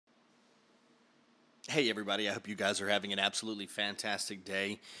Hey everybody, I hope you guys are having an absolutely fantastic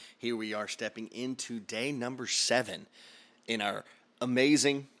day. Here we are stepping into day number 7 in our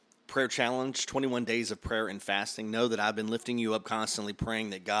amazing prayer challenge, 21 days of prayer and fasting. Know that I've been lifting you up constantly,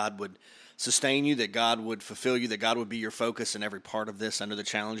 praying that God would sustain you, that God would fulfill you, that God would be your focus in every part of this. I know the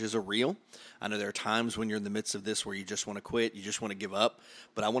challenges are real. I know there are times when you're in the midst of this where you just want to quit, you just want to give up,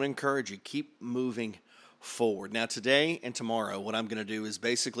 but I want to encourage you, keep moving forward. Now today and tomorrow, what I'm going to do is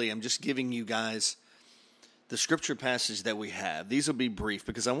basically I'm just giving you guys the scripture passage that we have. These will be brief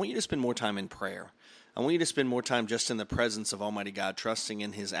because I want you to spend more time in prayer. I want you to spend more time just in the presence of Almighty God, trusting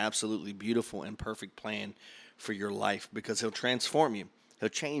in His absolutely beautiful and perfect plan for your life, because He'll transform you. He'll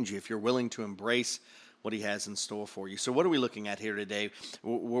change you if you're willing to embrace what He has in store for you. So what are we looking at here today?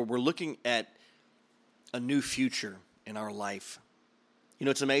 We're looking at a new future in our life. You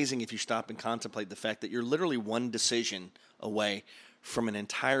know, it's amazing if you stop and contemplate the fact that you're literally one decision away from an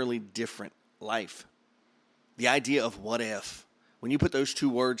entirely different life. The idea of what if, when you put those two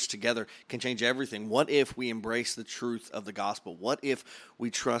words together, can change everything. What if we embrace the truth of the gospel? What if we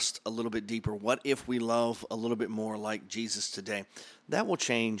trust a little bit deeper? What if we love a little bit more like Jesus today? That will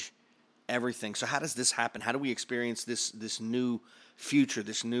change everything. So how does this happen? How do we experience this new future,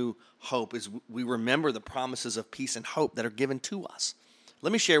 this new hope? Is we remember the promises of peace and hope that are given to us.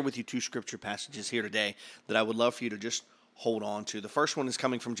 Let me share with you two scripture passages here today that I would love for you to just hold on to. The first one is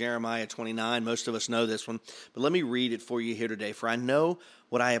coming from Jeremiah 29. Most of us know this one, but let me read it for you here today. For I know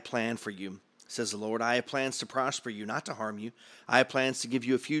what I have planned for you, says the Lord. I have plans to prosper you, not to harm you. I have plans to give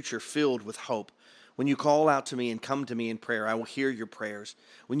you a future filled with hope. When you call out to me and come to me in prayer, I will hear your prayers.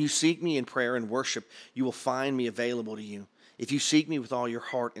 When you seek me in prayer and worship, you will find me available to you. If you seek me with all your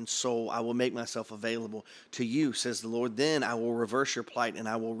heart and soul, I will make myself available to you, says the Lord. Then I will reverse your plight, and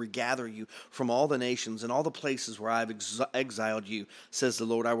I will regather you from all the nations and all the places where I have exiled you, says the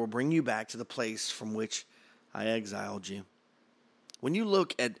Lord. I will bring you back to the place from which I exiled you. When you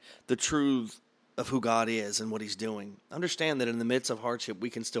look at the truth of who God is and what He's doing, understand that in the midst of hardship,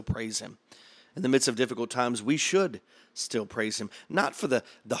 we can still praise Him. In the midst of difficult times, we should still praise Him, not for the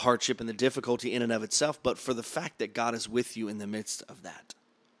hardship and the difficulty in and of itself, but for the fact that God is with you in the midst of that.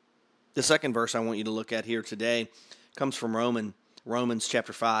 The second verse I want you to look at here today comes from Romans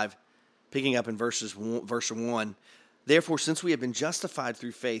chapter 5, picking up in verse 1. Therefore, since we have been justified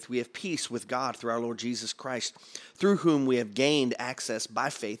through faith, we have peace with God through our Lord Jesus Christ, through whom we have gained access by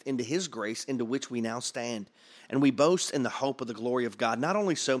faith into His grace, into which we now stand. And we boast in the hope of the glory of God. Not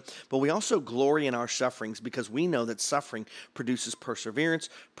only so, but we also glory in our sufferings, because we know that suffering produces perseverance,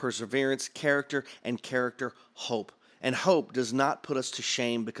 character, and character, hope. And hope does not put us to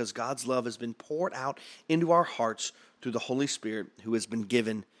shame, because God's love has been poured out into our hearts through the Holy Spirit who has been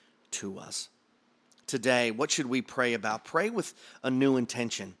given to us. Today, what should we pray about? Pray with a new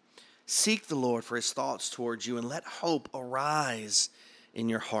intention. Seek the Lord for His thoughts towards you, and let hope arise in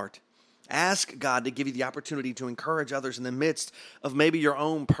your heart. Ask God to give you the opportunity to encourage others in the midst of maybe your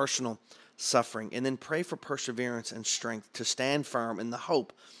own personal suffering. And then pray for perseverance and strength to stand firm in the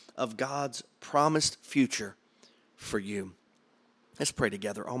hope of God's promised future for you. Let's pray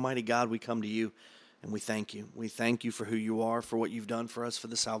together. Almighty God, we come to you and we thank you. We thank you for who you are, for what you've done for us, for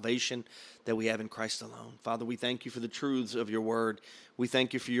the salvation that we have in Christ alone. Father, we thank you for the truths of your word. We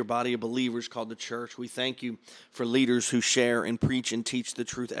thank you for your body of believers called the church. We thank you for leaders who share and preach and teach the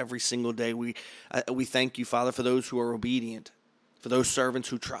truth every single day. We thank you, Father, for those who are obedient, for those servants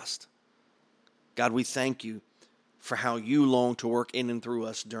who trust. God, we thank you for how you long to work in and through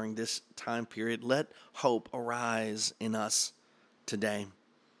us during this time period. Let hope arise in us today.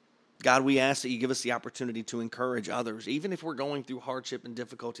 God, we ask that you give us the opportunity to encourage others. Even if we're going through hardship and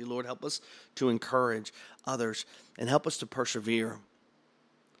difficulty, Lord, help us to encourage others and help us to persevere.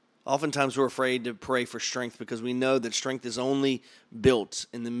 Oftentimes we're afraid to pray for strength because we know that strength is only built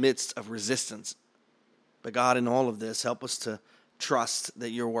in the midst of resistance. But God, in all of this, help us to trust that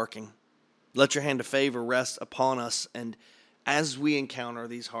you're working. Let your hand of favor rest upon us. And as we encounter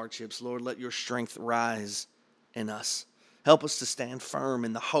these hardships, Lord, let your strength rise in us. Help us to stand firm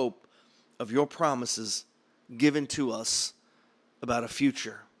in the hope of your promises given to us about a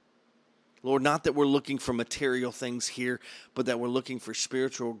future. Lord, not that we're looking for material things here, but that we're looking for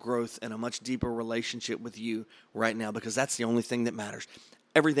spiritual growth and a much deeper relationship with you right now, because that's the only thing that matters.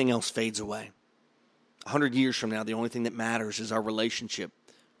 Everything else fades away. 100 years from now, the only thing that matters is our relationship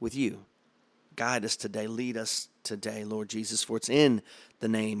with you. Guide us today. Lead us today, Lord Jesus, for it's in the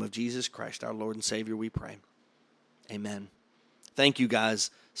name of Jesus Christ, our Lord and Savior, we pray. Amen. Thank you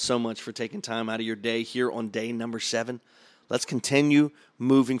guys so much for taking time out of your day here on day number 7. Let's continue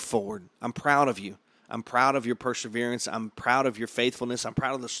moving forward. I'm proud of you. I'm proud of your perseverance. I'm proud of your faithfulness. I'm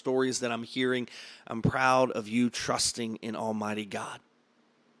proud of the stories that I'm hearing. I'm proud of you trusting in Almighty God.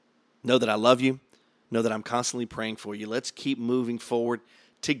 Know that I love you. Know that I'm constantly praying for you. Let's keep moving forward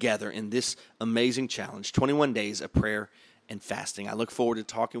together in this amazing challenge, 21 days of prayer and fasting. I look forward to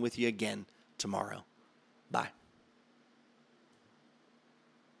talking with you again tomorrow. Bye.